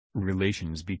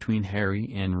Relations between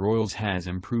Harry and royals has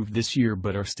improved this year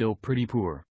but are still pretty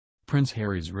poor. Prince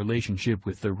Harry's relationship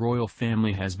with the royal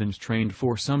family has been strained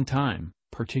for some time,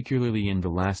 particularly in the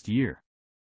last year.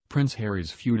 Prince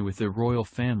Harry's feud with the royal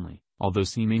family, although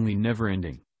seemingly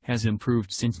never-ending, has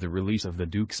improved since the release of the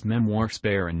Duke's memoir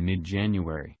Spare in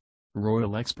mid-January.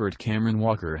 Royal expert Cameron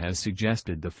Walker has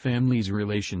suggested the family's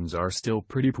relations are still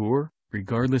pretty poor,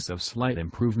 regardless of slight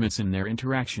improvements in their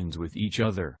interactions with each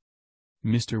other.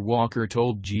 Mr. Walker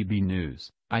told GB News,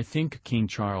 "I think King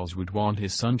Charles would want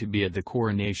his son to be at the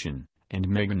coronation, and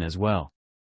Meghan as well.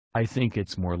 I think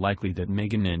it's more likely that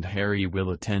Meghan and Harry will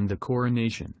attend the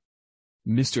coronation."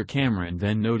 Mr. Cameron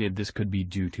then noted this could be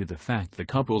due to the fact the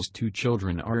couple's 2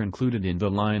 children are included in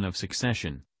the line of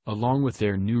succession, along with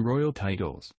their new royal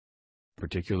titles.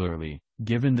 Particularly,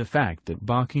 given the fact that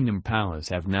Buckingham Palace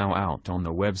have now out on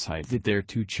the website that their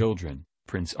 2 children,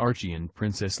 Prince Archie and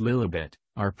Princess Lilibet,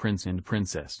 are Prince and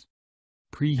Princess.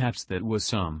 Perhaps that was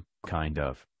some kind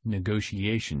of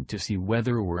negotiation to see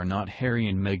whether or not Harry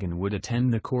and Meghan would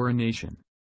attend the coronation.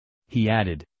 He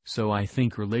added, "So I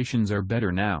think relations are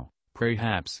better now,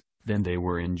 perhaps, than they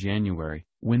were in January,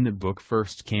 when the book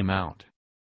first came out."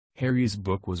 Harry's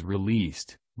book was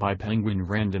released, by Penguin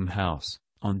Random House,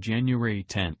 on January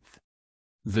 10.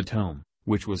 The tome,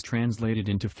 which was translated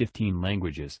into 15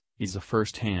 languages, is a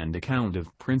first-hand account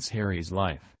of Prince Harry's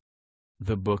life.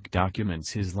 The book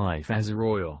documents his life as a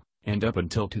royal, and up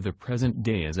until to the present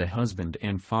day as a husband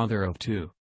and father of 2.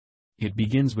 It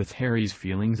begins with Harry's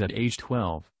feelings at age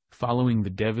 12, following the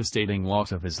devastating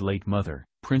loss of his late mother,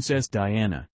 Princess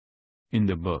Diana. In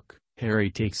the book,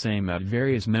 Harry takes aim at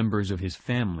various members of his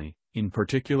family, in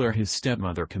particular his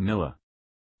stepmother Camilla.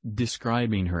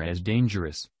 Describing her as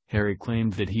dangerous, Harry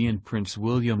claimed that he and Prince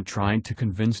William tried to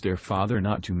convince their father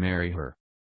not to marry her.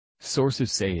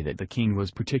 Sources say that the king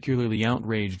was particularly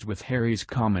outraged with Harry's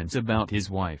comments about his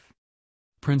wife.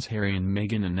 Prince Harry and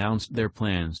Meghan announced their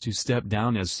plans to step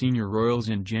down as senior royals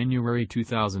in January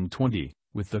 2020,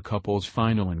 with the couple's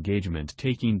final engagement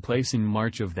taking place in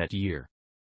March of that year.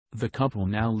 The couple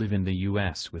now live in the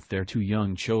US with their 2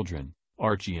 young children,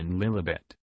 Archie and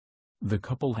Lilibet. The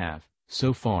couple have,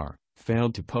 so far,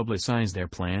 failed to publicize their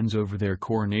plans over their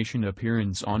coronation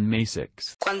appearance on May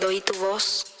 6. Cuando oí tu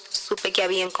voz, supe que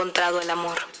había encontrado el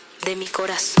amor de mi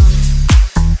corazón.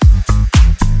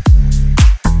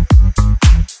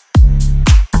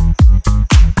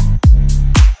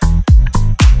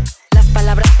 Las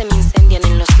palabras se me incendian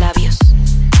en los labios,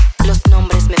 los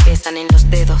nombres me pesan en los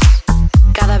dedos.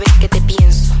 Cada vez que te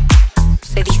pienso,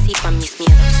 se disipan mis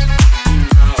miedos.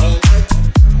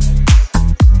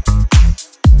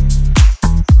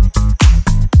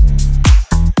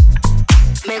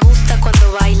 Me gusta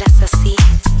cuando bailas así.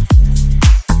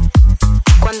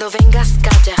 Cuando vengas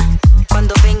calla,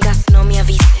 cuando vengas no me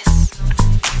avises.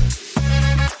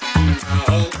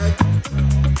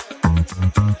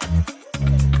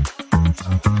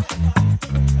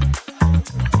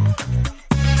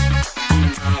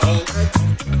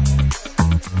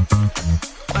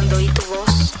 Cuando oí tu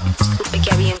voz, supe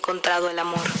que había encontrado el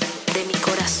amor de mi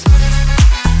corazón.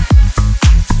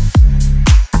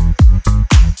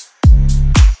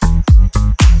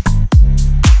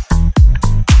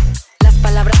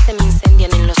 Se me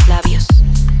incendian en los labios,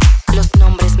 los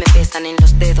nombres me pesan en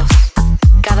los dedos.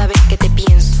 Cada vez que te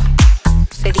pienso,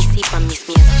 se disipan mis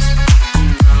miedos.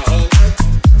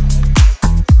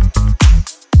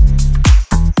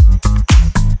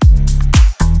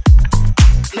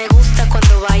 Me gusta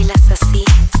cuando bailas así.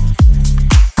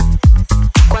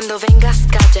 Cuando vengas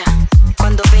calla,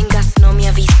 cuando vengas no me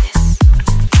avises.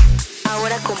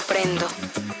 Ahora comprendo,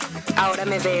 ahora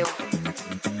me veo.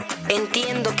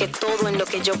 Entiendo que todo en lo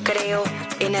que yo creo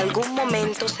en algún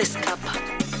momento se escapa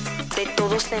de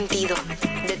todo sentido,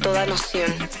 de toda noción.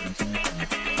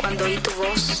 Cuando oí tu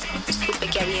voz, supe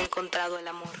que había encontrado el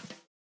amor.